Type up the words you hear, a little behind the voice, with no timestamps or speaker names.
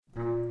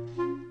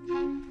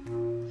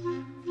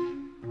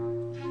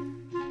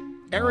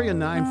Area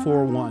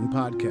 941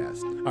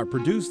 podcasts are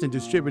produced and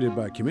distributed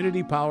by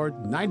community-powered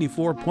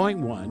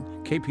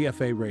 94.1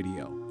 KPFA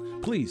Radio.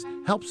 Please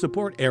help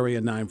support Area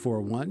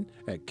 941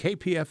 at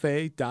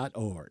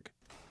kpfa.org.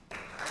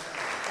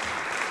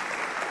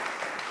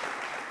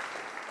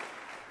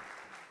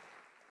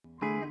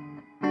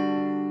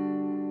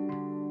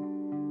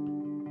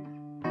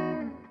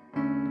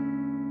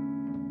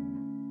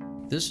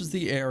 This is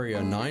the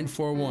Area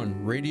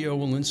 941 Radio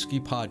Walensky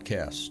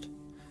podcast.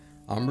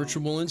 I'm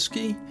Richard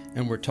Walensky,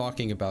 and we're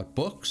talking about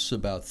books,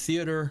 about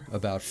theater,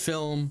 about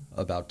film,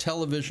 about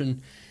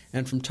television,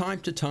 and from time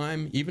to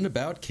time, even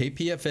about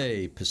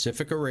KPFA,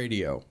 Pacifica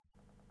Radio.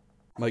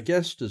 My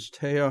guest is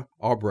Thea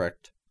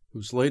Albrecht,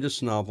 whose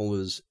latest novel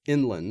is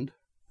Inland.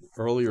 The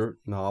earlier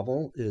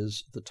novel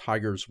is The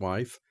Tiger's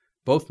Wife.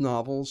 Both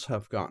novels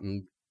have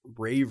gotten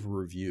rave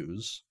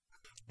reviews.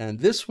 And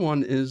this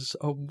one is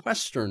a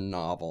Western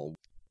novel.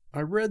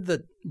 I read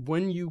that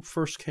when you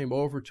first came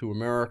over to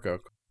America,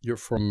 you're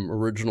from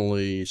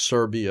originally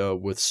Serbia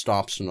with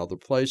stops in other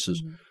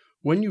places. Mm-hmm.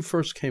 When you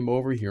first came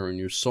over here and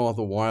you saw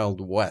the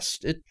Wild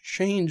West, it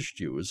changed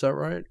you. Is that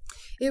right?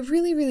 It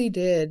really, really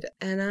did.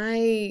 And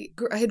I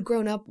had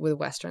grown up with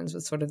Westerns,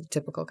 with sort of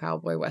typical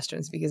cowboy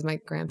Westerns, because my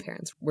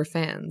grandparents were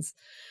fans.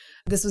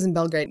 This was in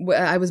Belgrade.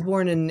 I was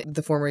born in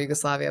the former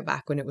Yugoslavia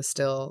back when it was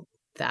still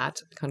that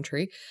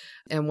country.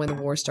 And when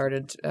the war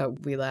started,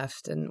 we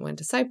left and went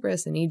to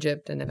Cyprus and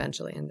Egypt and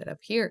eventually ended up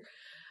here.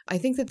 I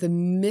think that the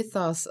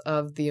mythos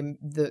of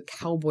the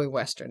cowboy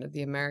Western, of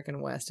the American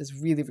West, is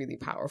really, really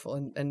powerful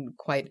and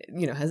quite,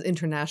 has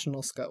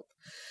international scope.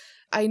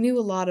 I knew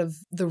a lot of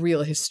the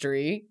real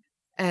history.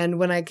 And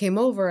when I came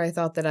over, I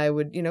thought that I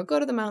would, go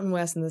to the Mountain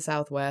West and the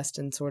Southwest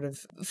and sort of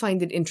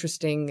find it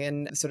interesting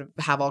and sort of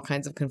have all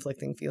kinds of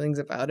conflicting feelings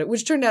about it,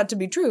 which turned out to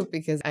be true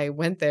because I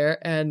went there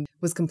and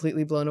was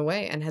completely blown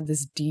away and had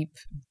this deep,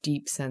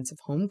 deep sense of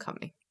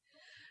homecoming.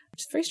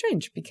 Which is very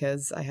strange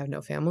because I have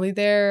no family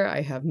there.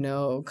 I have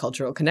no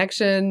cultural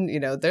connection.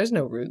 There's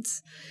no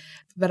roots.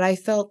 But I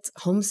felt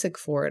homesick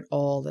for it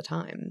all the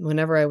time.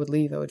 Whenever I would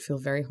leave, I would feel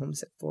very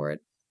homesick for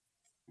it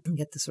and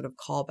get this sort of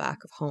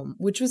callback of home,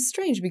 which was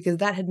strange because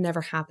that had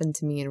never happened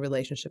to me in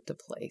relationship to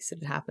place.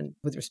 It had happened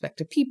with respect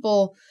to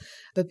people.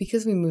 But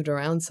because we moved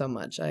around so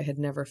much, I had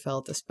never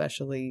felt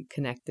especially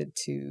connected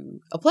to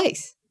a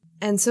place.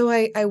 And so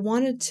I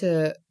wanted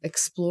to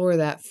explore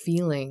that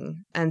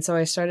feeling. And so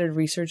I started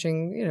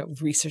researching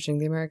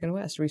the American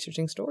West,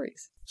 researching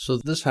stories. So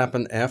this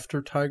happened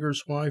after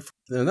Tiger's Wife?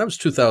 And that was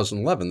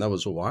 2011. That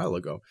was a while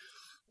ago.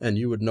 And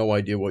you had no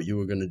idea what you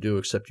were going to do,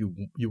 except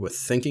you were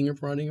thinking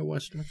of writing a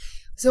Western?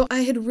 So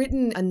I had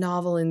written a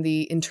novel in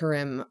the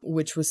interim,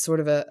 which was sort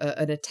of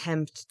an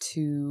attempt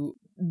to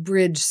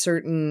bridge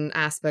certain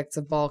aspects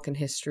of Balkan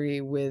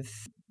history with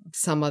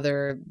some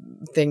other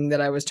thing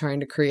that I was trying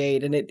to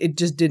create, and it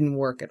just didn't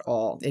work at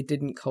all. It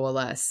didn't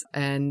coalesce.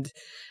 And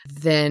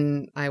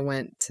then I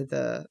went to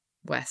the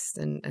West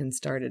and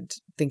started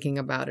thinking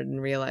about it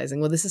and realizing,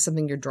 well, this is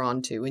something you're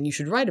drawn to, and you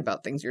should write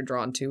about things you're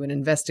drawn to and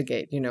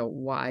investigate,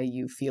 why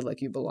you feel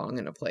like you belong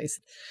in a place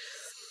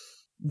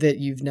that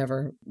you've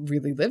never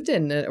really lived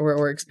in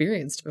or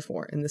experienced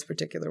before in this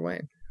particular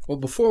way. Well,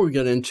 before we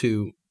get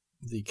into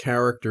the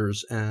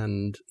characters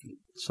and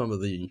some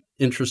of the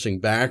interesting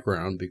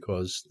background,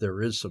 because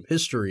there is some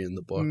history in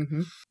the book.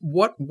 Mm-hmm.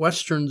 What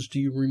Westerns do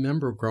you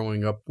remember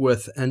growing up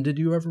with, and did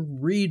you ever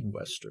read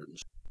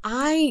Westerns?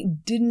 I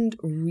didn't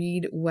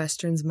read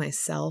Westerns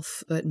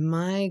myself, but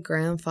my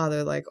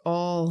grandfather, like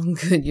all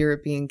good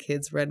European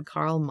kids, read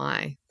Karl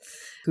May,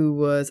 who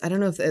was, I don't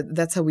know if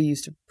that's how we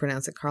used to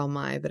pronounce it, Karl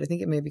May, but I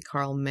think it may be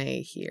Karl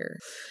May here.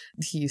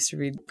 He used to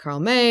read Karl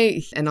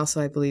May, and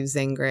also I believe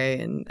Zane Grey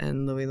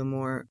and Louis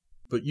L'Amour.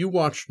 But you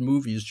watched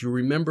movies. Do you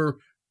remember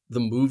the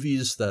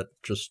movies that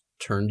just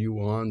turned you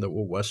on that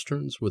were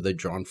Westerns? Were they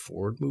John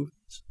Ford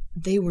movies?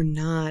 They were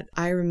not.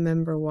 I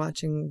remember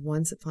watching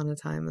Once Upon a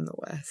Time in the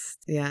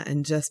West. Yeah,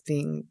 and just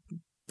being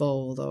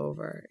bowled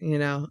over,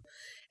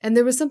 And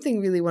there was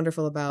something really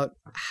wonderful about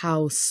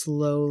how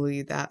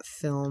slowly that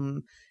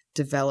film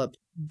developed,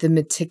 the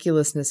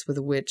meticulousness with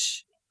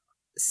which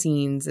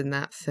scenes in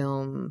that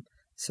film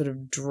sort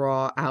of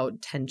draw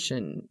out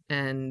tension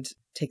and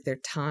take their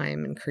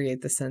time and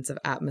create the sense of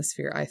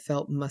atmosphere I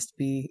felt must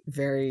be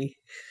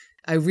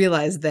I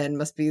realized then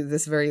must be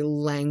this very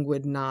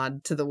languid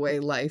nod to the way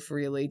life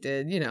really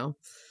did,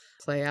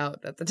 play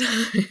out at the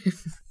time.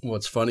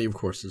 What's funny, of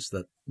course, is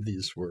that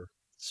these were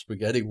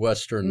spaghetti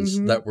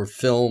Westerns that were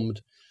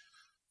filmed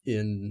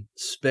in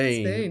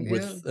Spain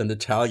with an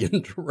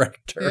Italian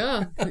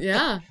director.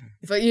 Yeah.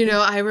 But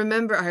I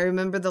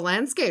remember the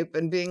landscape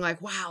and being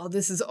like, wow,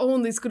 this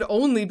could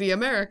only be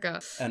America.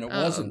 And it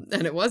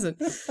wasn't.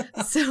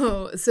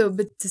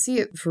 But to see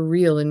it for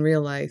real in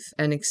real life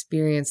and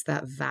experience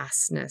that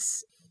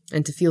vastness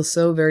and to feel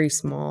so very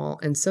small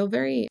and so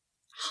very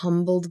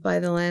humbled by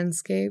the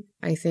landscape,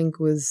 I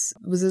think was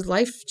a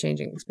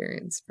life-changing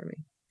experience for me.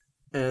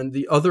 And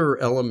the other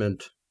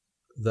element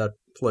that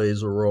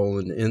plays a role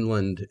in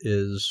Inland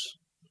is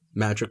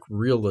magic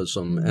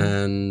realism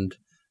and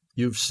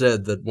You've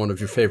said that one of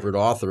your favorite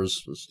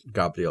authors was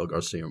Gabriel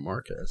Garcia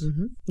Marquez.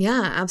 Mm-hmm.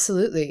 Yeah,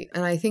 absolutely.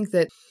 And I think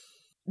that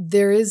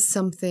there is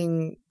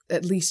something,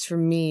 at least for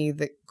me,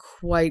 that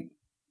quite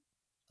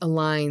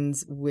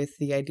aligns with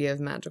the idea of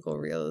magical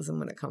realism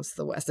when it comes to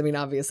the West. I mean,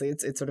 obviously,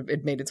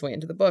 it made its way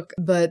into the book.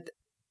 But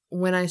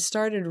when I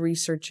started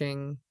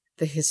researching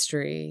the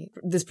history,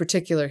 this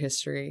particular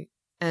history,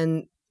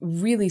 and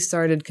really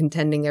started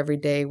contending every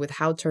day with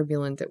how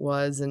turbulent it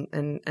was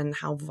and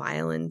how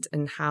violent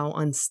and how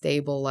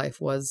unstable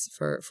life was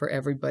for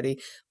everybody,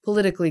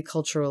 politically,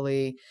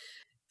 culturally,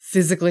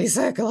 physically,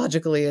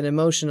 psychologically, and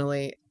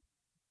emotionally,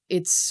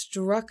 it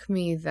struck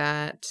me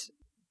that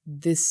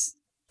this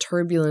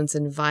turbulence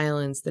and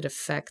violence that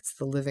affects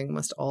the living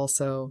must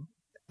also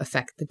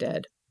affect the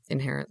dead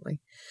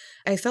inherently.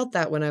 I felt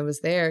that when I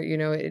was there,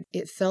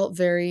 it felt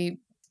very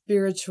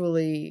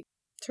spiritually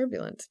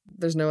turbulent.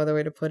 There's no other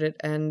way to put it.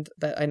 And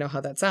that I know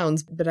how that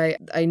sounds, but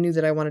I knew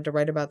that I wanted to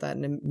write about that,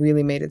 and it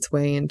really made its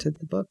way into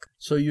the book.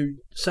 So you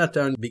sat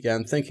down and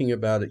began thinking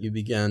about it. You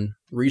began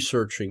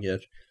researching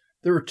it.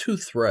 There are two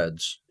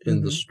threads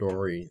in the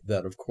story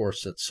that, of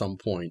course, at some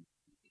point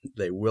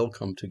they will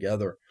come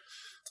together.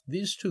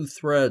 These two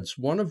threads,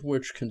 one of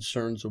which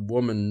concerns a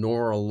woman,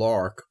 Nora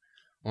Lark,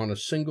 on a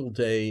single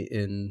day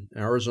in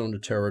Arizona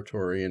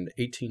Territory in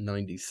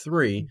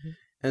 1893,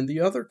 and the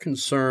other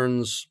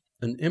concerns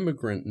an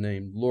immigrant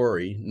named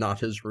Laurie, not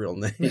his real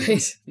name,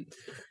 Right.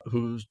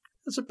 who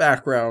has a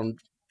background,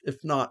 if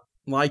not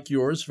like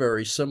yours,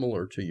 very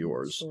similar to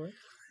yours. Sure.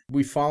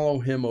 We follow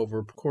him over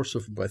a course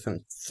of, I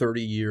think,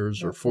 30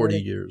 years or 40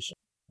 years.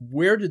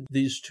 Where did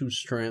these two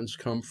strands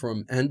come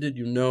from? And did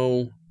you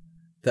know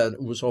that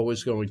it was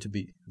always going to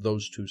be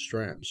those two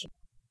strands?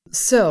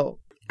 So,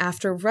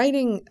 after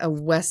writing a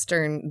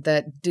Western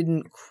that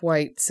didn't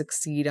quite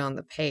succeed on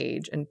the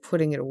page and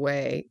putting it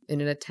away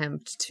in an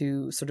attempt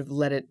to sort of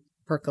let it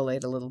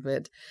percolate a little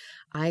bit,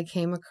 I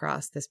came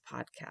across this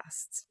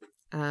podcast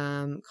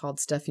called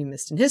Stuff You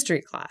Missed in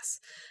History Class,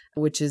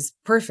 which is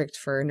perfect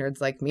for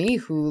nerds like me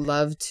who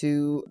love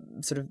to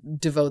sort of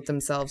devote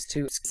themselves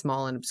to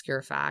small and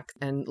obscure facts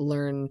and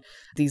learn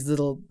these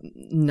little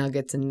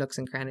nuggets and nooks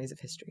and crannies of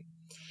history.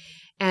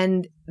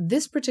 And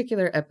this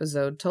particular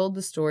episode told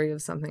the story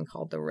of something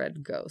called the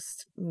Red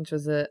Ghost, which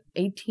was a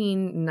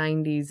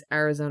 1890s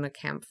Arizona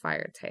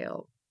campfire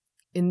tale.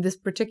 In this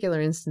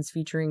particular instance,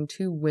 featuring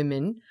two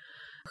women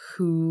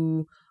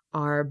who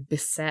are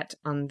beset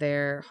on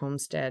their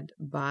homestead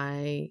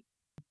by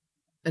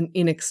an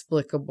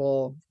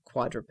inexplicable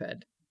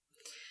quadruped,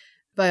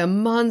 by a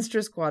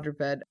monstrous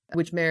quadruped,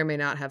 which may or may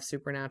not have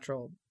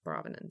supernatural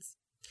provenance.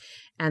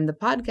 And the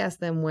podcast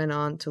then went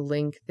on to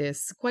link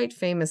this quite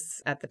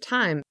famous at the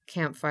time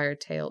campfire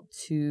tale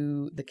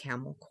to the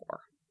Camel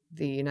Corps,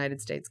 the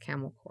United States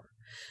Camel Corps,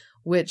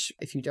 which,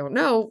 if you don't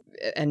know,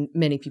 and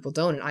many people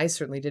don't, and I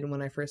certainly didn't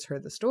when I first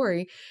heard the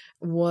story,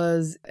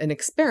 was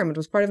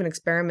part of an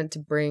experiment to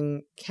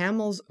bring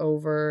camels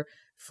over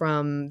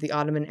from the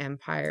Ottoman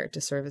Empire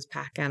to serve as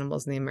pack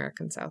animals in the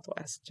American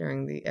Southwest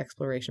during the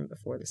exploration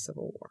before the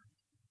Civil War.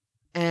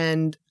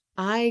 And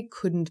I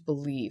couldn't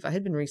believe, I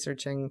had been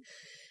researching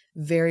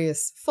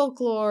various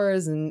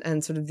folklores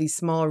and sort of these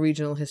small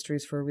regional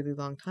histories for a really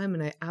long time,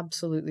 and I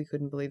absolutely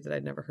couldn't believe that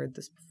I'd never heard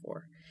this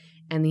before.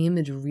 And the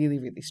image really,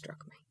 really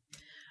struck me.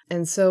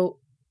 And so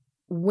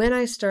when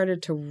I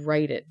started to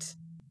write it,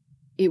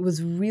 it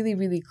was really,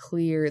 really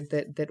clear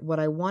that what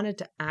I wanted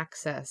to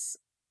access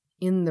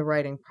in the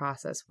writing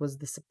process was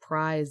the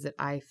surprise that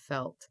I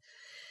felt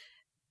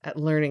at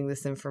learning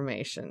this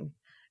information.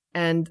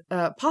 And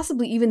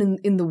possibly even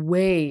in the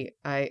way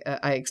I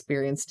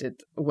experienced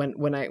it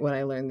when I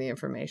learned the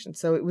information.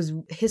 So it was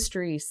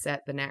history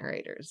set the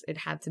narrators. It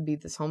had to be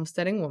this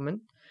homesteading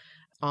woman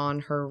on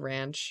her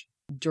ranch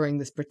during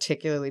this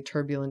particularly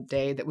turbulent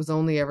day that was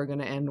only ever going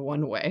to end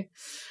one way,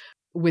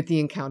 with the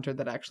encounter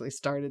that actually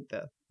started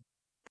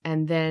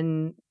and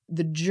then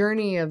the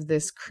journey of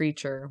this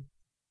creature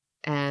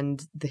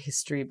and the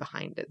history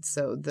behind it.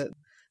 So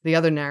the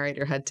other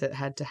narrator had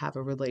to have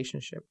a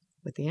relationship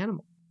with the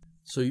animal.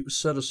 So you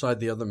set aside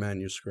the other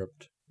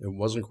manuscript. It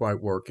wasn't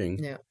quite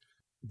working. Yeah.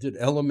 Did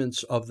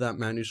elements of that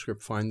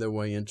manuscript find their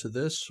way into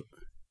this?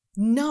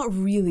 Not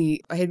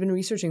really. I had been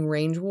researching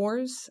range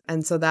wars,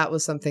 and so that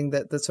was something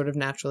that sort of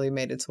naturally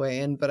made its way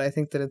in. But I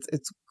think that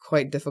it's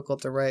quite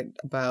difficult to write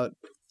about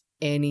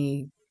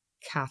any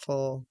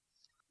cattle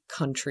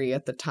country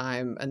at the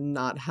time and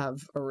not have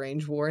a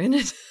range war in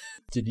it.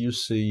 Did you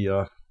see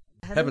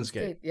Heaven's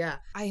Gate? Yeah.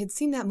 I had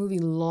seen that movie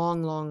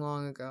long, long,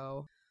 long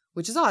ago,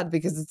 which is odd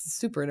because it's a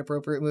super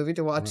inappropriate movie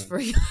to watch for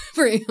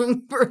a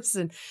young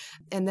person.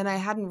 And then I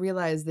hadn't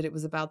realized that it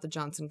was about the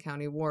Johnson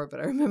County War, but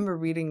I remember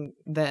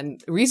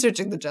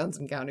researching the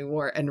Johnson County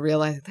War and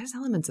realizing there's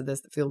elements of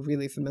this that feel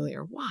really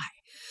familiar. Why?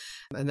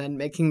 And then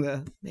making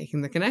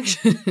the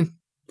connection.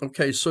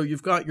 Okay, so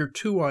you've got your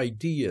two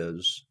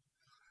ideas.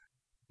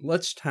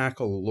 Let's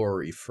tackle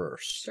Laurie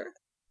first. Sure.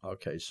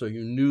 Okay, so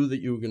you knew that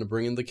you were going to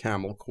bring in the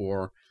Camel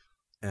Corps,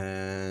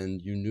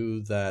 and you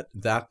knew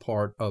that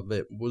part of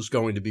it was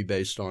going to be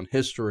based on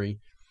history.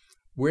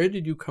 Where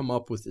did you come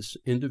up with this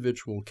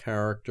individual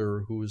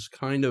character who is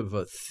kind of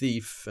a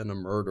thief and a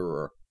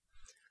murderer,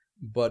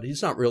 but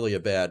he's not really a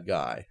bad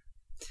guy?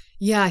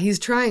 Yeah, he's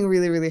trying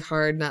really, really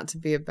hard not to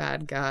be a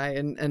bad guy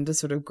and to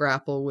sort of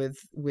grapple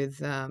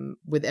with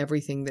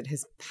everything that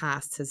his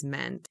past has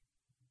meant.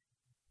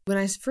 When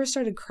I first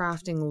started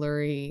crafting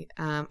Lurie,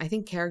 I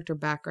think character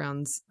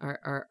backgrounds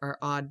are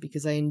odd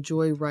because I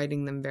enjoy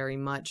writing them very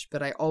much,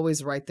 but I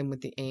always write them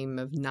with the aim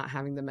of not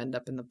having them end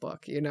up in the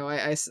book. You know,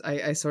 I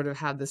sort of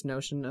have this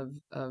notion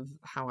of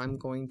how I'm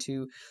going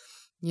to,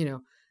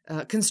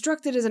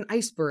 construct it as an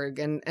iceberg,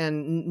 and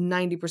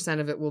 90%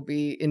 of it will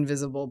be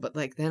invisible, but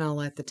like then I'll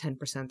let the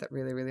 10% that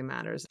really, really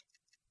matters.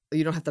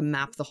 You don't have to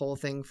map the whole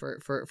thing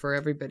for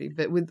everybody.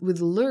 But with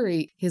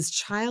Lurie, his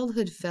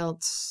childhood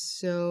felt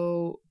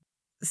so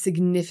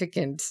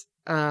significant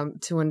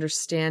to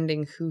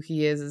understanding who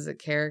he is as a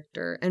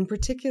character, and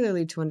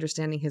particularly to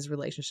understanding his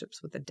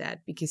relationships with the dead,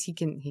 because he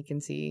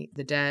can see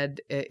the dead.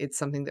 It's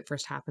something that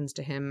first happens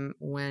to him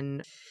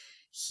when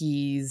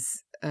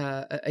he's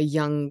a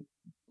young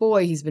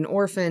boy. He's been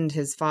orphaned.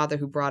 His father,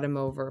 who brought him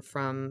over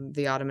from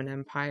the Ottoman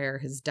Empire,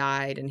 has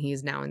died, and he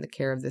is now in the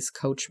care of this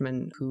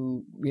coachman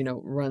who,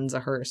 runs a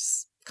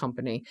hearse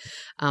company.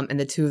 And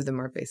the two of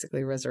them are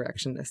basically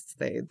resurrectionists.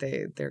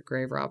 They're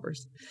grave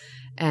robbers.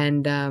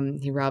 And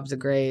he robs a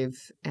grave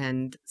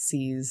and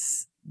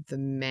sees the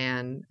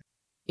man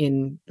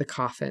in the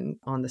coffin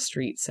on the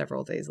street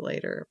several days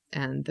later.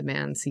 And the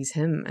man sees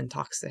him and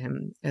talks to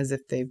him as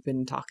if they've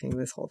been talking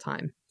this whole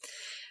time.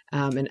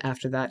 And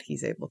after that,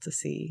 he's able to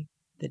see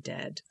the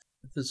dead.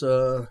 There's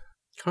a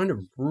kind of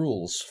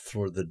rules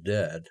for the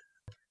dead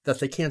that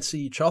they can't see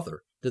each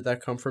other. Did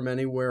that come from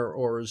anywhere,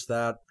 or is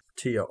that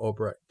Tia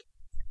Obrecht?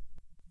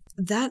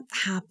 That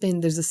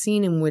happened. There's a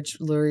scene in which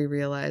Lurie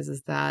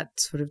realizes that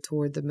sort of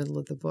toward the middle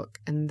of the book,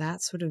 and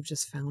that sort of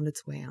just found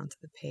its way onto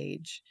the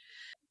page.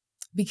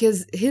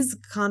 Because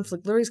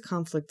Lurie's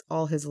conflict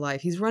all his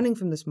life, he's running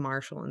from this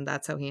marshal, and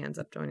that's how he ends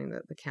up joining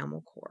the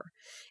Camel Corps.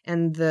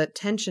 And the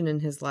tension in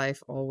his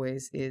life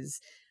always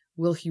is,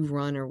 will he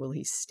run or will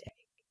he stay?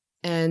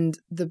 And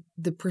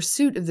the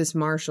pursuit of this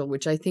marshal,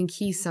 which I think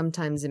he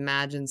sometimes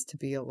imagines to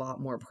be a lot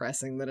more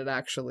pressing than it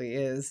actually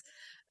is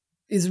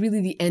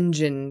really the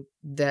engine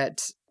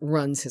that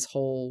runs his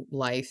whole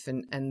life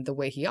and the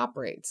way he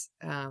operates,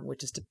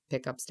 which is to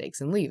pick up stakes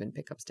and leave and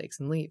pick up stakes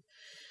and leave.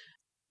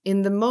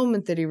 In the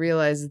moment that he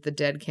realizes the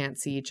dead can't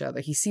see each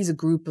other, he sees a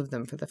group of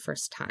them for the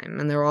first time,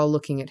 and they're all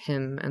looking at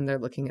him, and they're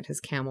looking at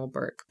his camel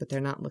Burke, but they're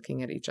not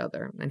looking at each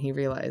other, and he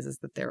realizes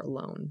that they're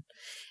alone.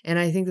 And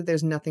I think that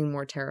there's nothing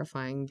more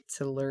terrifying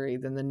to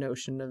Lurie than the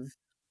notion of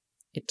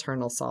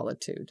eternal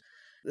solitude.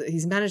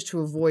 He's managed to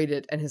avoid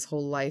it, and his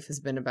whole life has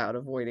been about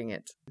avoiding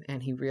it,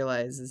 and he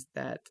realizes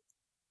that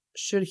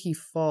should he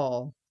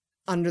fall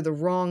under the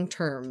wrong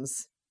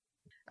terms,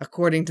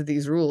 according to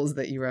these rules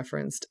that you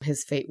referenced,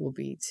 his fate will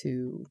be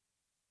to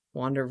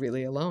wander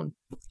really alone.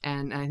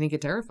 And I think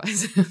it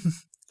terrifies him.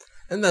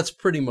 And that's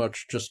pretty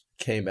much just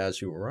came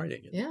as you were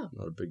writing it. Yeah.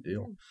 Not a big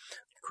deal. Yeah.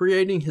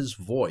 Creating his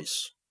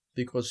voice,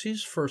 because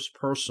he's first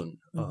person.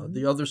 Mm-hmm.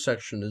 The other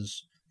section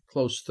is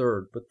close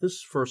third, but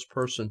this first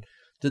person,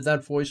 did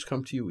that voice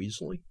come to you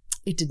easily?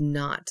 It did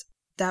not.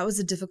 That was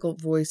a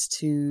difficult voice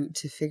to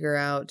figure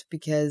out,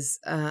 because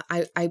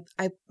I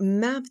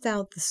mapped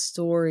out the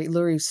story,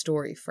 Lurie's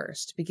story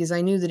first, because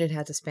I knew that it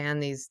had to span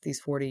these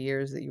 40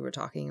 years that you were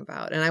talking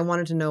about. And I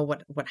wanted to know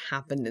what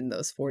happened in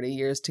those 40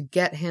 years to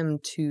get him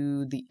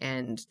to the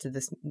end, to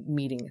this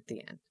meeting at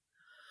the end.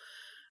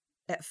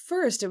 At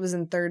first, it was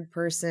in third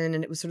person,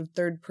 and it was sort of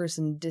third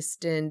person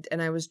distant,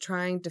 and I was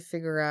trying to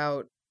figure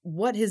out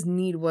what his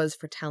need was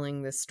for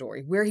telling this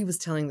story, where he was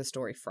telling the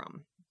story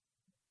from.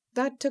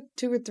 That took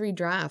 2 or 3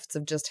 drafts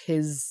of just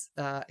his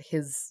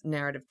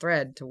narrative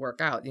thread to work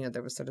out.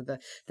 There was sort of the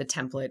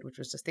template, which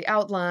was just the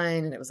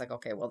outline, and it was like,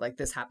 okay, well, like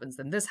this happens,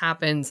 then this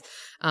happens,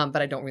 but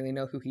I don't really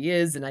know who he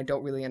is, and I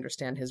don't really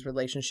understand his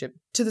relationship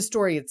to the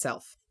story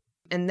itself.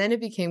 And then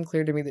it became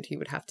clear to me that he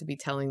would have to be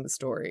telling the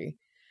story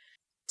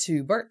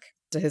to Burke,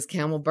 to his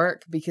camel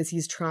Burke, because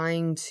he's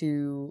trying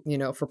to,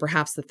 for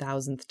perhaps the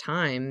 1000th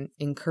time,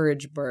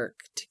 encourage Burke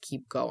to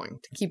keep going,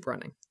 to keep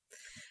running.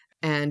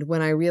 And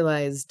when I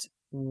realized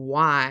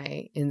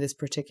why in this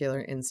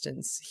particular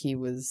instance he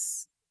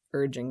was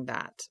urging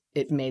that,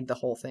 it made the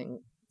whole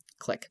thing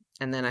click,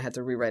 and then I had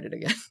to rewrite it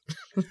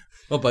again.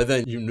 Well, by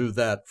then you knew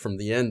that from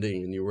the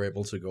ending, and you were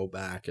able to go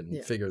back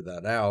and figure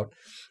that out.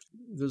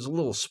 There's a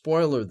little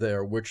spoiler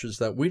there, which is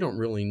that we don't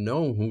really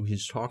know who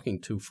he's talking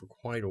to for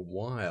quite a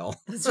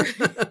while. That's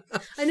right.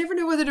 I never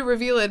know whether to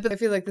reveal it, but I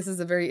feel like this is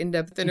a very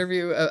in-depth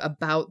interview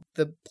about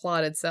the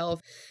plot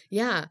itself.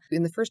 Yeah.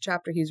 In the first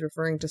chapter, he's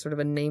referring to sort of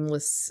a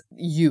nameless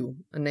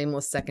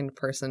second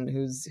person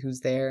who's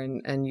there,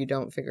 and you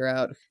don't figure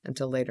out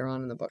until later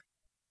on in the book.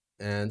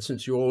 And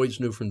since you always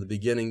knew from the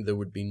beginning there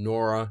would be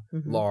Nora,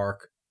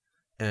 Lark,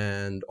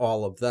 and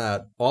all of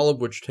that, all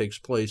of which takes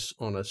place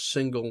on a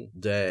single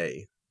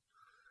day,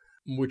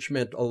 which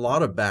meant a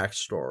lot of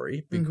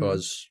backstory,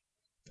 because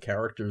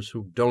characters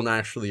who don't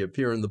actually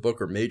appear in the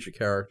book are major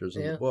characters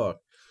in the book.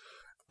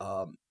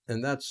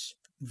 And that's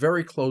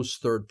very close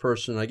third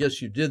person. I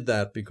guess you did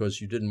that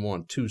because you didn't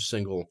want two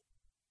single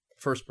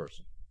first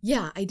person.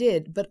 Yeah, I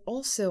did. But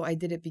also I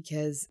did it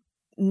because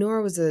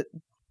Nora was a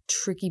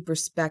tricky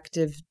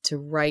perspective to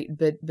write,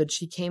 but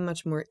she came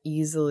much more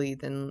easily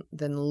than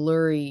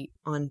Lurie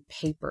on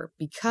paper,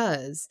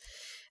 because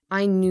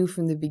I knew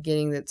from the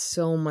beginning that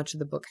so much of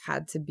the book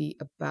had to be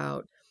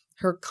about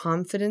her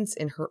confidence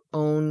in her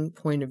own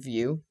point of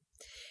view,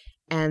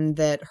 and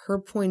that her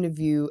point of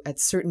view at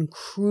certain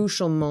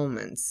crucial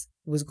moments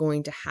was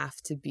going to have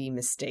to be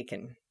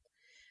mistaken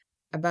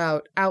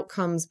about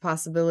outcomes,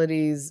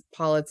 possibilities,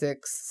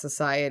 politics,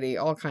 society,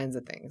 all kinds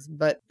of things.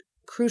 But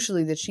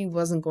crucially, that she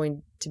wasn't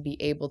going to be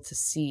able to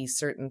see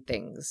certain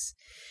things.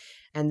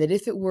 And that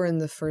if it were in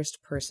the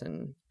first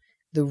person,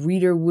 the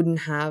reader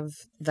wouldn't have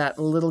that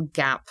little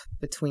gap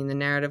between the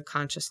narrative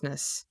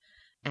consciousness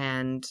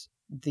and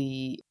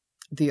the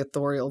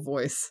authorial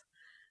voice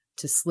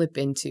to slip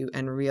into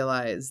and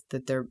realize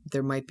that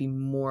there might be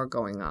more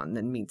going on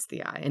than meets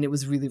the eye. And it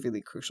was really,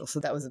 really crucial. So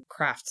that was a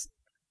craft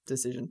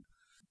decision.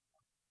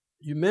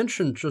 You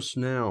mentioned just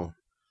now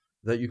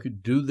that you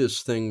could do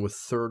this thing with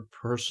third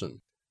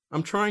person.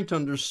 I'm trying to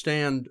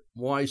understand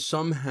why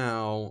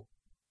somehow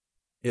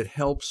it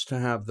helps to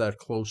have that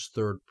close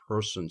third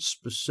person,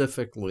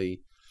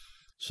 specifically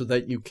so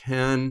that you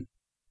can,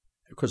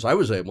 because I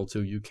was able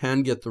to, you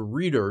can get the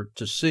reader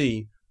to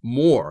see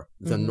more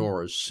than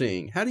Nora's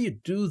seeing. How do you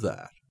do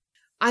that?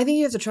 I think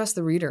you have to trust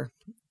the reader.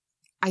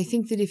 I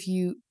think that if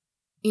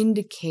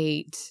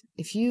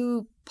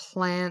you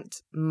plant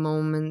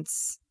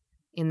moments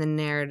in the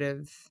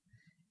narrative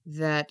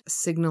that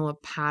signal a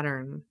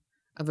pattern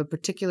of a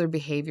particular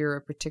behavior,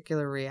 a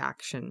particular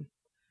reaction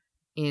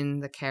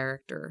in the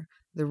character,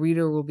 the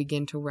reader will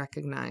begin to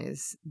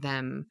recognize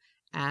them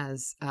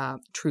as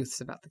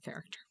truths about the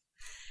character.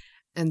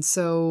 And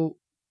so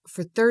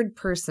for third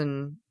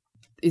person,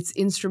 it's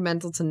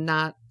instrumental to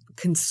not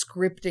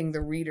conscripting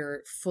the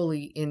reader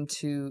fully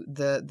into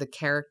the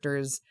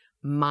character's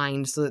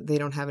mind so that they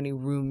don't have any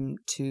room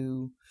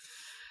to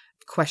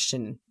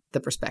question the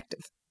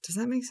perspective. Does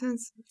that make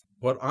sense?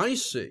 What I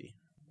see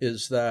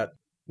is that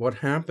what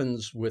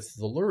happens with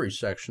the Lurie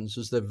sections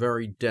is they're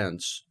very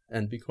dense,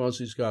 and because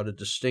he's got a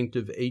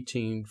distinctive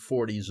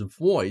 1840s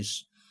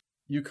voice,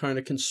 you kind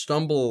of can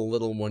stumble a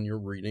little when you're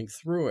reading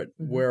through it.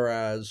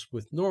 Whereas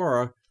with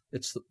Nora,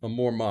 it's a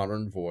more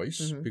modern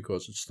voice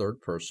because it's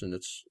third person,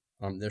 it's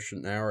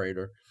omniscient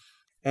narrator.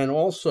 And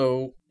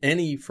also,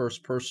 any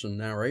first-person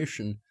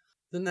narration,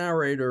 the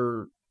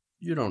narrator,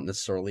 you don't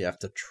necessarily have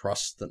to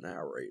trust the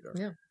narrator.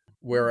 Yeah.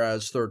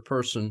 Whereas third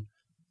person,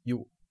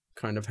 you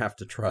kind of have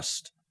to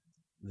trust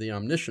the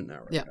omniscient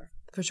narrator. Yeah,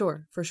 for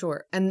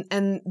sure.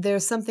 And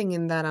there's something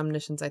in that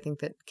omniscience, I think,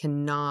 that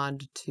can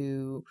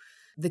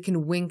that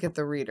can wink at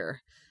the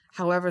reader,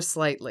 however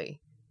slightly,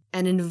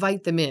 and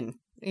invite them in,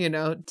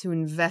 to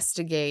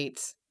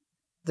investigate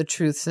the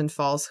truths and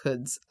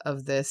falsehoods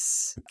of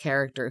this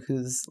character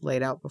who's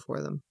laid out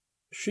before them.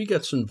 She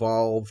gets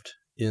involved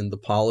in the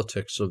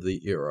politics of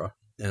the era,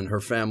 and her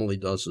family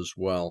does as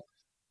well.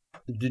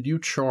 Did you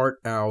chart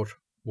out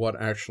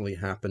what actually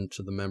happened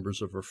to the members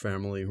of her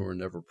family who were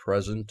never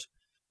present?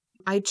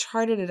 I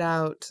charted it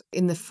out.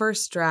 In the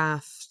first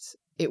draft,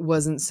 it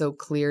wasn't so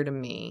clear to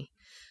me.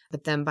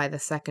 But then by the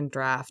second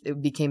draft,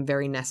 it became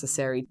very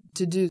necessary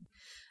to do,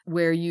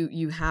 where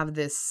you have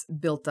this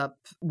built-up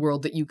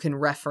world that you can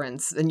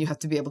reference, and you have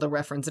to be able to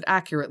reference it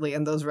accurately,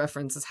 and those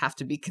references have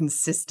to be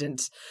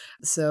consistent.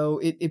 So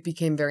it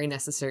became very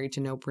necessary to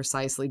know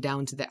precisely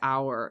down to the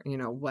hour,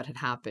 what had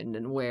happened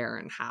and where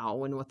and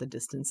how and what the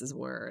distances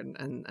were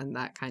and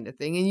that kind of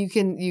thing. And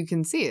you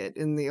can see it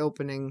in the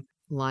opening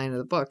line of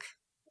the book.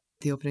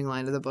 The opening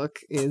line of the book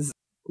is,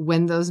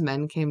 "When those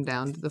men came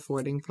down to the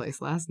fording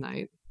place last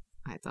night,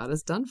 I thought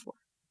it's done for."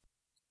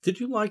 Did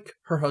you like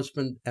her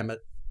husband, Emmett?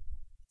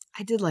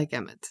 I did like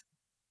Emmett.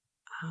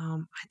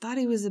 I thought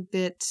he was a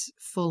bit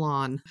full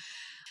on.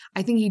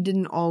 I think he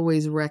didn't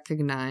always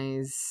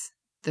recognize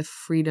the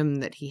freedom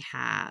that he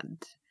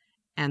had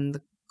and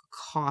the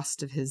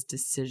cost of his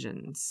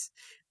decisions.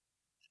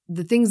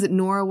 The things that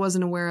Nora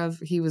wasn't aware of,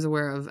 he was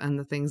aware of, and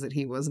the things that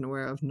he wasn't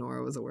aware of,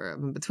 Nora was aware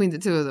of. And between the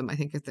two of them, I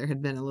think if there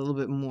had been a little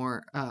bit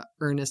more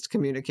earnest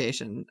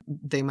communication,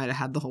 they might have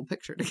had the whole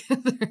picture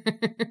together.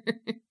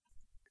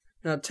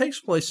 Now, it takes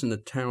place in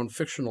the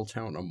fictional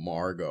town of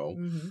Margot.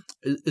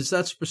 Is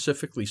that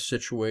specifically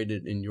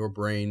situated in your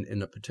brain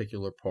in a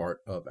particular part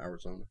of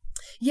Arizona?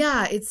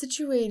 Yeah, it's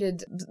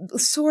situated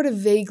sort of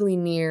vaguely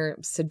near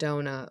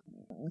Sedona,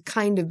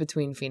 kind of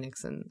between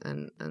Phoenix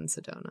and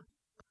Sedona.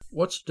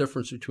 What's the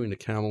difference between a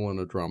camel and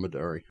a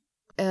dromedary?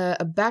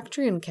 A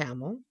Bactrian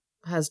camel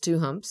has two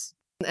humps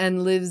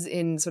and lives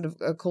in sort of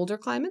colder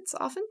climates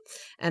often,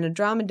 and a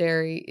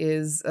dromedary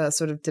is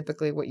sort of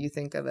typically what you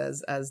think of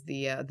as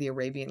the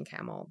Arabian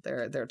camel.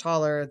 They're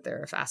taller,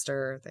 they're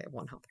faster, they have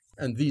one hump.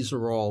 And these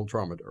are all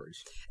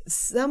dromedaries?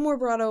 Some were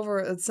brought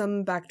over,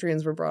 some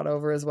Bactrians were brought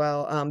over as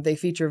well. They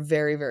feature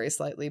very, very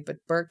slightly, but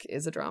Burke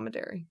is a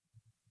dromedary.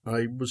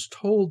 I was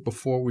told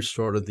before we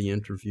started the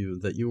interview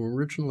that you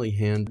originally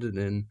handed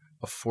in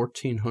a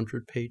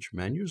 1,400-page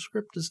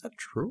manuscript. Is that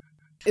true?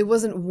 It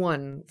wasn't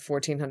one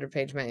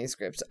 1,400-page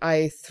manuscript.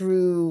 I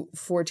threw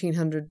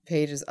 1,400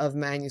 pages of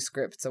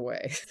manuscripts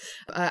away.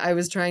 I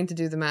was trying to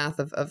do the math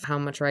of how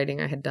much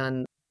writing I had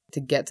done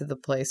to get to the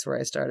place where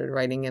I started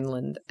writing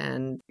inland,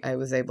 and I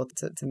was able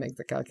to make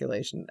the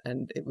calculation,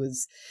 and it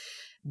was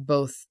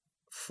both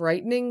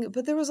frightening,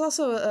 but there was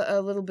also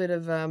a little bit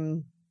of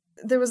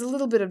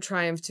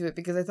triumph to it,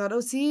 because I thought,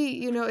 oh,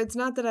 see, it's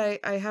not that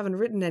I haven't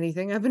written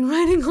anything. I've been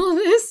writing all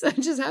this. I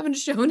just haven't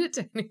shown it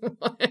to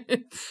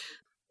anyone.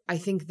 I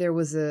think there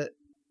was a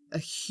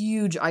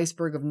huge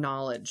iceberg of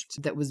knowledge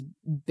that was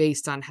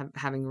based on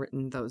having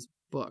written those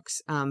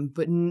books.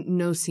 But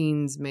no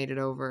scenes made it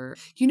over.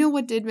 You know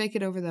what did make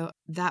it over, though?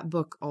 That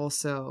book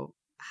also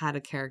had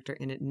a character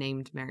in it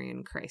named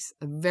Marion Crace,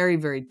 a very,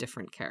 very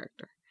different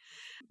character.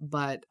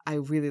 But I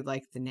really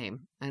liked the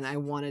name, and I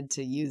wanted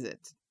to use it.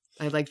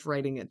 I liked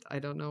writing it. I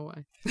don't know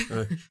why.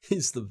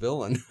 He's the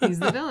villain. He's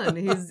the villain.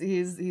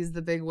 He's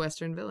the big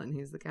Western villain.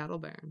 He's the cattle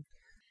baron.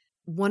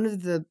 One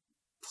of the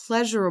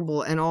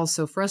pleasurable and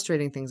also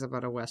frustrating things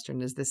about a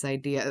Western is this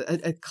idea,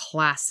 a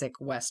classic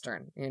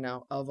Western,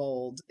 of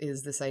old,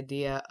 is this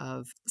idea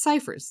of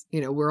ciphers.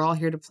 We're all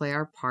here to play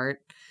our part.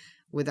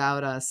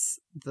 Without us,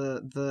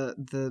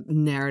 the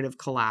narrative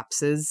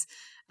collapses.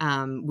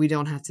 We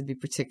don't have to be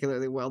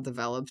particularly well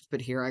developed,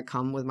 but here I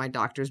come with my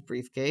doctor's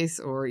briefcase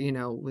or,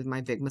 with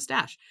my big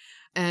mustache.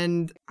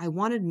 And I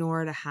wanted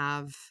Nora to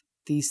have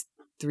these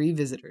 3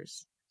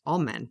 visitors, all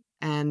men.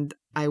 And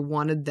I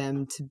wanted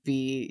them to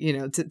be,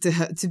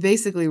 to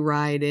basically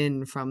ride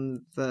in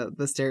from the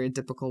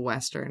stereotypical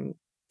Western,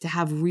 to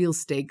have real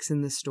stakes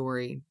in the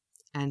story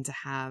and to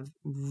have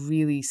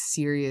really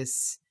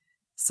serious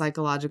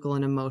psychological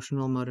and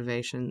emotional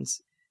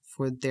motivations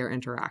for their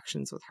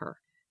interactions with her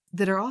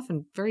that are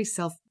often very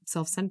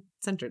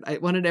self-centered. I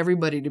wanted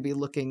everybody to be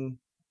looking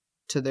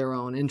to their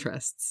own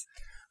interests.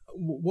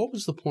 What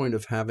was the point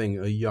of having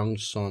a young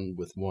son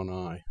with one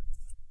eye?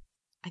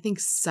 I think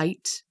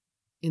sight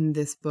in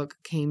this book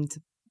came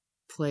to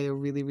play a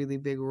really, really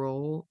big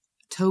role.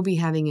 Toby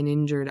having an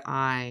injured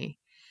eye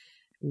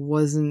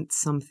wasn't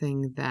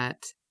something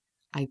that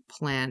I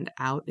planned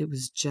out. It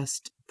was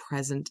just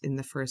present in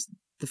the first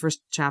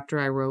chapter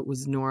I wrote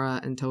was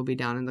Nora and Toby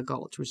down in the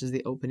gulch, which is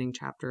the opening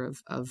chapter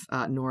of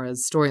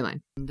Nora's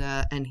storyline.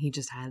 And he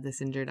just had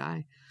this injured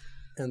eye.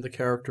 And the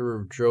character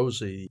of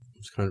Josie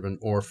was kind of an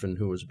orphan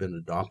who has been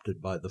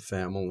adopted by the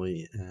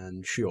family,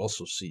 and she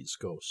also sees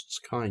ghosts,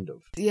 kind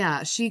of.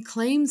 Yeah, she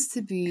claims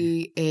to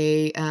be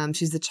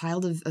she's the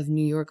child of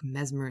New York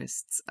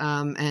mesmerists,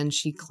 and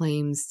she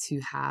claims to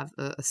have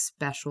a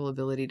special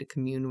ability to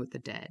commune with the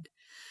dead.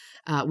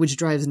 Which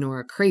drives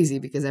Nora crazy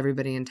because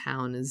everybody in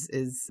town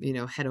is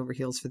head over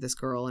heels for this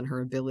girl and her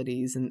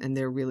abilities, and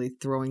they're really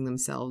throwing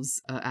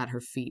themselves at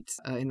her feet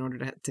in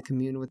order to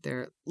commune with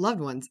their loved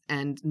ones.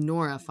 And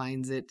Nora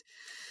finds it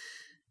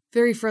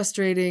very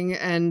frustrating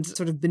and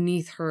sort of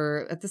beneath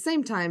her. At the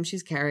same time,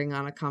 she's carrying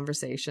on a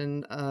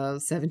conversation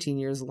 17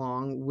 years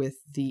long with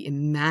the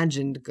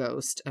imagined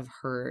ghost of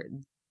her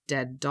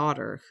dead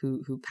daughter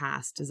who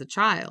passed as a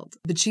child.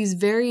 But she's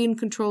very in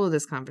control of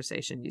this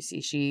conversation. You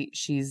see,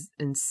 she's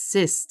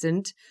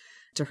insistent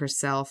to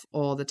herself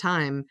all the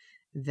time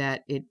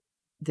that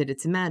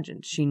it's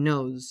imagined. She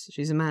knows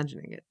she's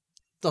imagining it.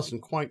 Doesn't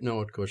quite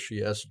know it because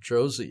she asked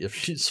Josie if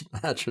she's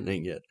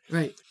imagining it.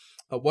 Right.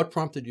 What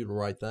prompted you to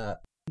write that?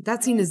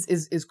 That scene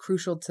is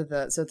crucial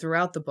to so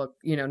throughout the book,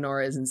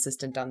 Nora is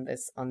insistent on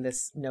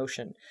this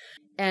notion.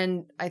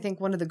 And I think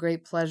one of the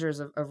great pleasures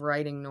of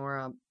writing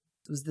Nora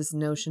was this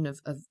notion of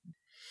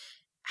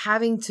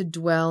having to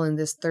dwell in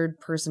this third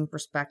person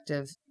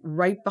perspective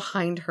right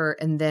behind her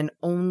and then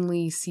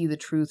only see the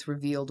truth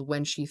revealed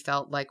when she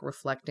felt like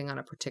reflecting on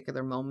a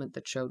particular moment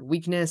that showed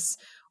weakness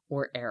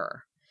or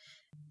error.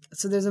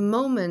 So there's a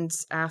moment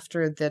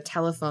after the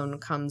telephone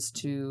comes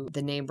to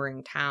the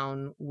neighboring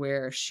town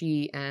where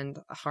she and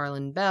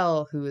Harlan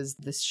Bell, who is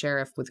this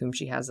sheriff with whom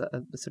she has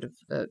a sort of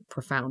a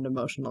profound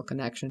emotional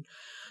connection,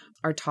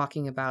 are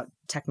talking about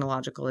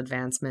technological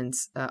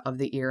advancements of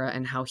the era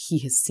and how he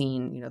has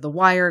seen, the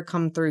wire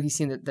come through. He's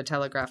seen the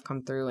telegraph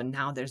come through, and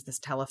now there's this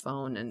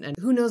telephone. And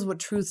who knows what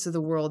truths of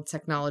the world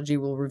technology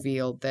will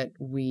reveal that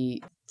we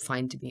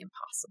find to be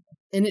impossible.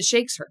 And it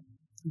shakes her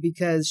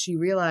because she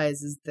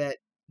realizes that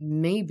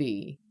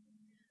maybe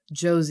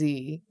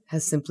Josie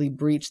has simply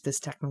breached this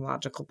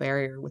technological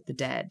barrier with the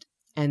dead,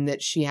 and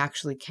that she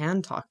actually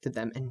can talk to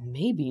them. And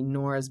maybe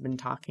Nora's been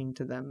talking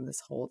to them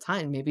this whole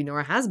time. Maybe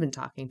Nora has been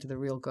talking to the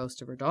real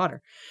ghost of her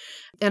daughter.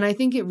 And I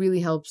think it really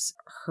helps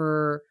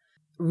her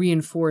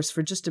reinforce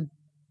for just a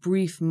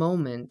brief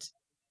moment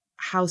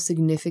how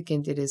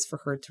significant it is for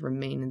her to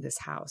remain in this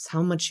house,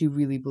 how much she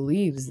really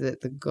believes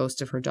that the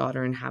ghost of her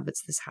daughter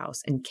inhabits this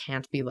house and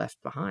can't be left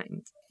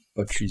behind.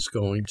 But she's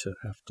going to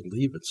have to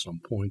leave at some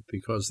point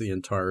because the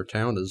entire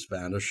town is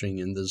vanishing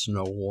and there's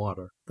no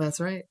water. That's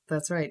right.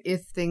 That's right.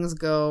 If things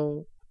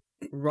go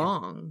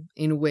wrong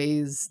in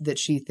ways that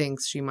she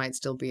thinks she might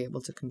still be able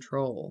to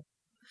control,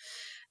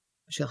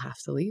 she'll have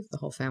to leave. The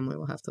whole family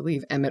will have to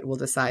leave. Emmett will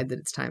decide that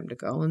it's time to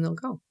go, and they'll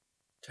go.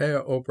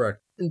 Téa Obrecht,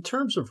 in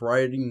terms of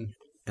writing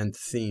and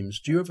themes,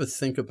 do you ever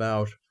think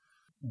about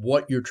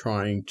what you're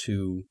trying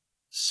to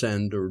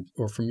send,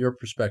 or from your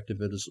perspective,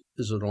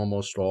 is it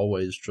almost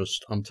always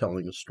just, I'm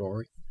telling a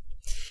story?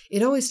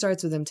 It always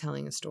starts with them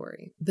telling a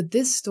story. But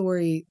this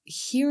story,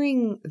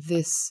 hearing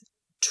this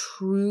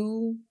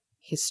true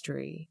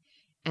history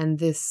and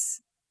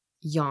this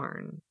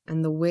yarn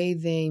and the way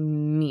they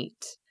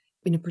meet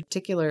in a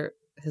particular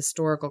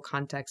historical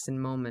context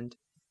and moment,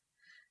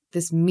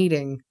 this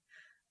meeting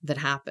that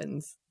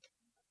happens,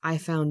 I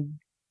found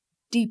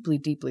deeply,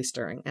 deeply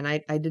stirring. And I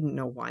didn't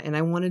know why. And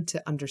I wanted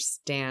to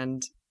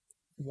understand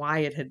why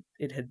it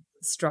had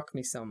struck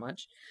me so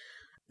much.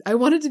 I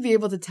wanted to be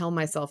able to tell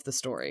myself the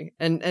story.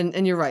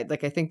 And you're right.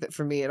 Like, I think that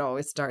for me, it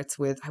always starts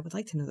with, I would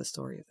like to know the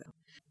story of them.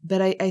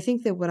 But I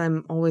think that what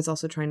I'm always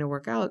also trying to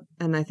work out,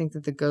 and I think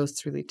that the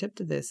ghosts really tip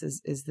to this,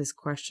 is this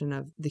question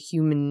of the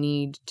human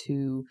need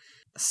to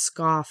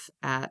scoff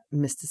at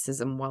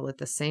mysticism while at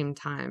the same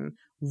time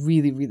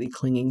really, really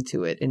clinging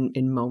to it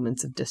in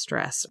moments of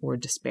distress or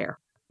despair.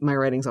 My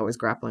writing's always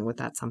grappling with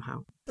that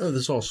somehow.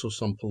 There's also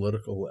some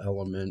political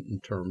element in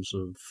terms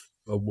of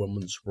a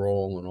woman's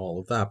role and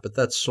all of that, but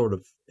that's sort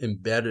of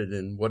embedded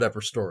in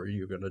whatever story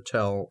you're going to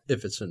tell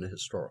if it's in a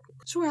historical.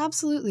 Sure,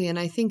 absolutely. And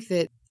I think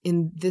that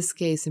in this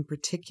case in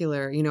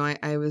particular, you know,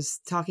 I was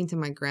talking to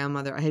my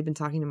grandmother. I had been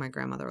talking to my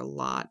grandmother a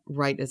lot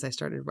right as I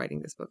started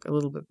writing this book, a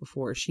little bit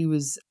before. She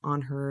was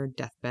on her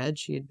deathbed.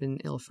 She had been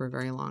ill for a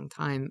very long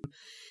time.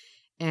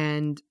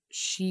 And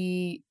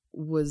she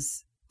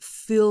was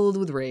filled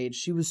with rage.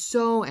 She was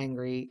so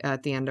angry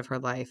at the end of her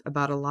life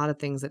about a lot of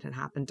things that had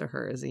happened to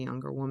her as a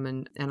younger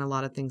woman and a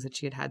lot of things that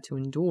she had had to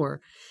endure.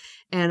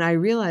 And I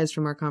realized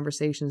from our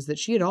conversations that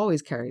she had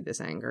always carried this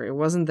anger. It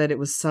wasn't that it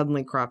was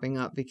suddenly cropping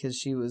up because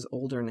she was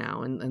older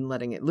now and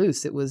letting it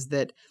loose. It was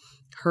that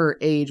her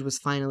age was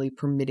finally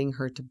permitting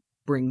her to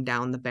bring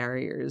down the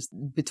barriers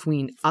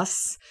between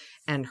us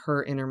and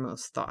her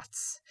innermost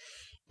thoughts.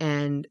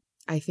 And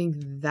I think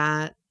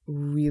that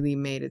really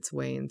made its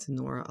way into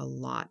Nora a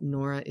lot.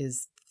 Nora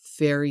is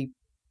very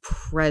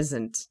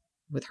present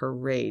with her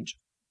rage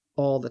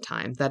all the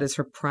time. That is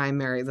her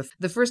primary,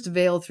 the first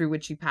veil through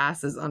which she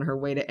passes on her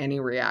way to any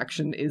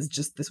reaction is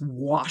just this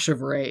wash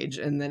of rage.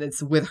 And then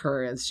it's with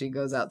her as she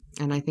goes out.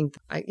 And I think,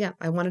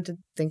 I wanted to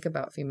think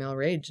about female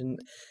rage and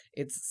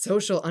its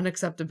social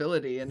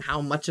unacceptability and how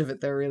much of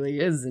it there really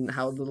is and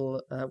how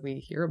little we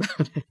hear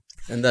about it.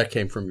 And that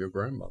came from your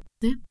grandmother.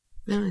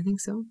 Yeah, I think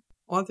so.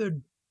 Are there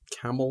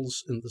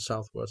camels in the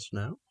Southwest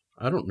now?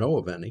 I don't know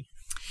of any.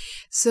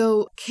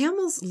 So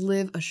camels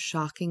live a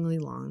shockingly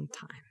long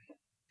time.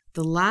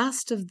 The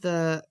last of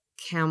the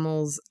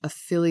camels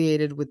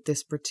affiliated with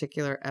this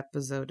particular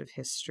episode of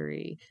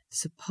history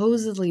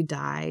supposedly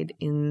died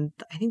in,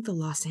 I think, the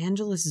Los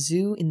Angeles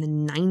Zoo in the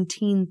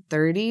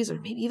 1930s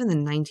or maybe even the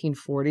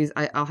 1940s.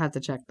 I'll have to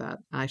check that.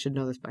 I should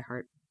know this by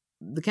heart.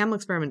 The camel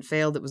experiment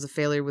failed. It was a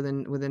failure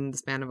within the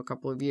span of a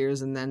couple of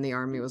years. And then the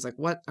army was like,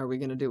 what are we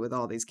going to do with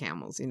all these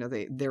camels? You know,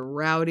 they're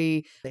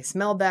rowdy, they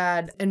smell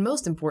bad. And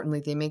most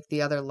importantly, they make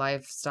the other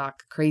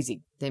livestock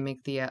crazy. They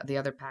make the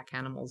other pack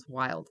animals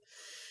wild.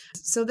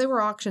 So they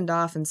were auctioned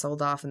off and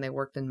sold off, and they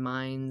worked in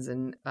mines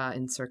and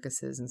in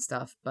circuses and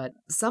stuff. But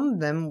some of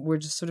them were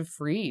just sort of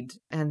freed,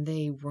 and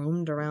they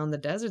roamed around the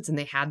deserts, and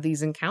they had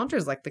these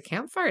encounters like the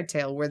campfire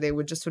tale where they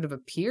would just sort of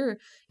appear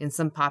in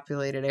some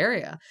populated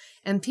area.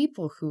 And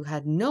people who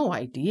had no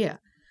idea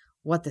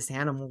what this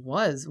animal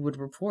was would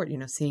report, you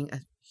know, seeing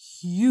a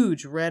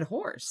huge red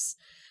horse.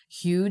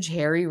 Huge,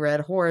 hairy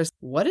red horse.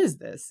 What is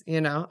this?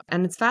 You know?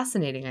 And it's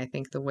fascinating, I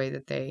think, the way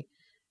that they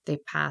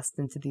passed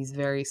into these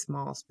very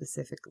small,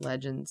 specific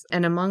legends.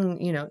 And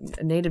among, you know,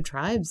 native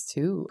tribes,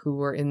 too, who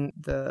were in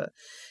the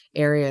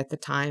area at the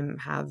time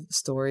have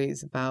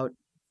stories about,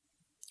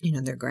 you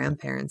know, their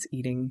grandparents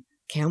eating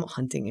camel,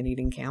 hunting and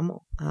eating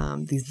camel.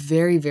 These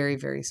very, very,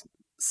 very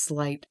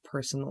slight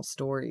personal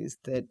stories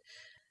that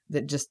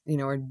just, you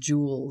know, are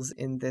jewels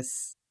in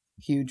this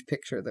huge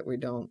picture that we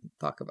don't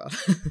talk about.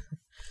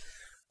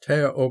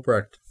 Téa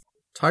Obrecht,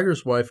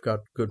 Tiger's Wife got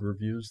good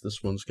reviews. This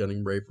one's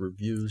getting rave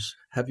reviews.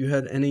 Have you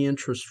had any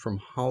interest from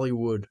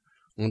Hollywood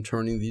on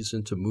turning these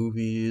into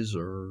movies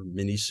or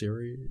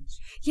miniseries?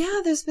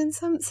 Yeah, there's been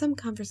some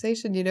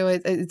conversation. You know,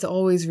 it's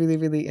always really,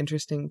 really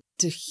interesting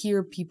to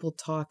hear people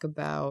talk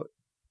about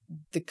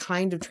the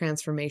kind of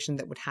transformation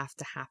that would have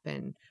to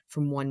happen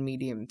from one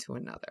medium to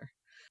another.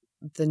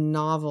 The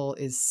novel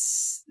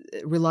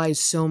relies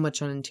so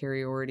much on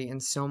interiority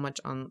and so much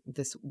on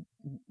this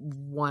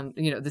one,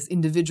 you know, this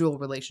individual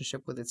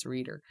relationship with its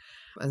reader.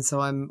 And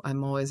so I'm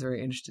always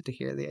very interested to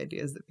hear the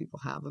ideas that people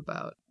have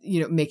about, you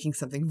know, making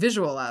something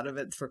visual out of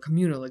it for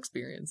communal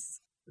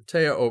experience.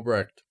 Téa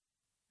Obrecht,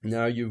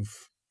 now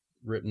you've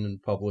written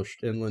and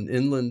published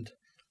Inland.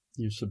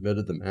 You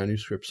submitted the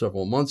manuscript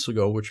several months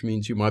ago, which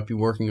means you might be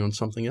working on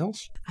something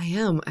else. I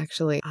am,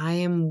 actually. I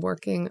am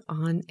working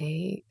on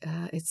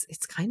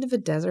it's kind of a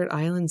desert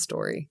island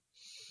story.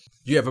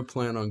 Do you have a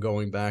plan on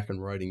going back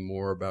and writing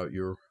more about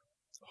your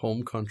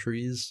home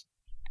countries?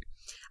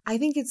 I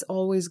think it's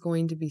always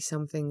going to be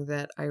something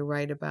that I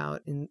write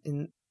about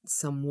in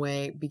some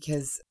way,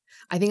 because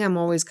I think I'm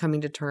always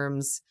coming to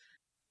terms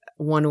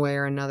one way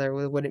or another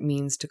with what it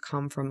means to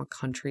come from a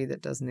country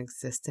that doesn't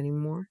exist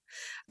anymore.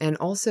 And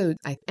also,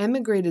 I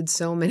emigrated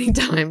so many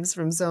times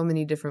from so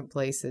many different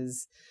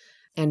places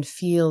and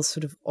feel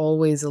sort of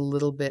always a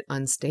little bit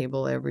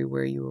unstable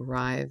everywhere you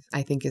arrive,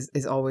 I think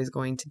is always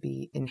going to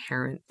be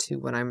inherent to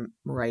what I'm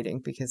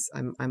writing, because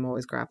I'm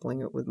always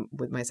grappling it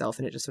with myself,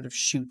 and it just sort of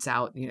shoots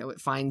out,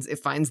 it finds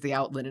the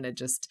outlet and it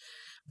just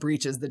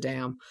breaches the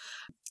dam.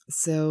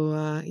 So,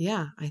 I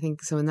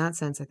think so. In that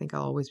sense, I think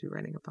I'll always be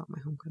writing about my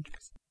home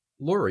countries.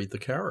 Lurie, the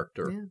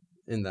character,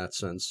 in that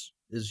sense,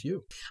 is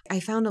you.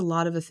 I found a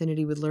lot of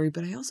affinity with Lurie,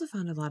 but I also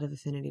found a lot of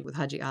affinity with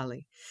Haji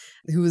Ali,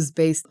 who was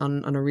based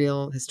on a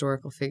real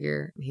historical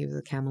figure. He was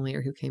a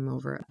cameleer who came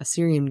over, a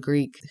Syrian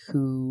Greek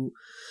who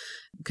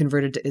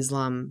converted to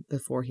Islam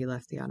before he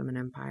left the Ottoman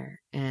Empire.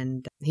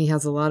 And he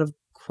has a lot of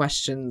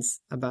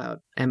questions about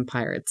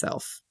empire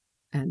itself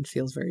and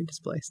feels very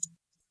displaced.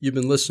 You've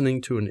been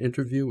listening to an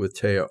interview with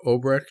Téa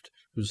Obrecht,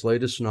 whose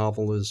latest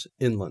novel is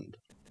Inland.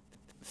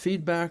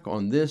 Feedback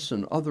on this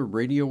and other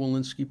Radio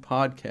Walensky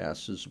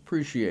podcasts is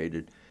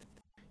appreciated.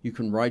 You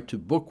can write to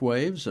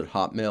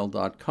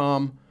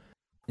bookwaves@hotmail.com.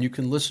 You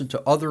can listen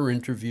to other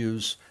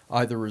interviews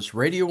either as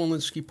Radio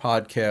Walensky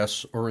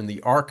podcasts or in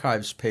the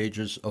archives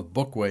pages of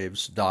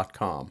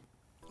bookwaves.com.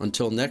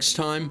 Until next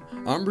time,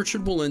 I'm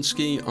Richard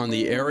Walensky on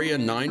the Area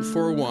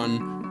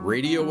 941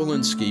 Radio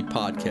Walensky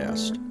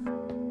podcast.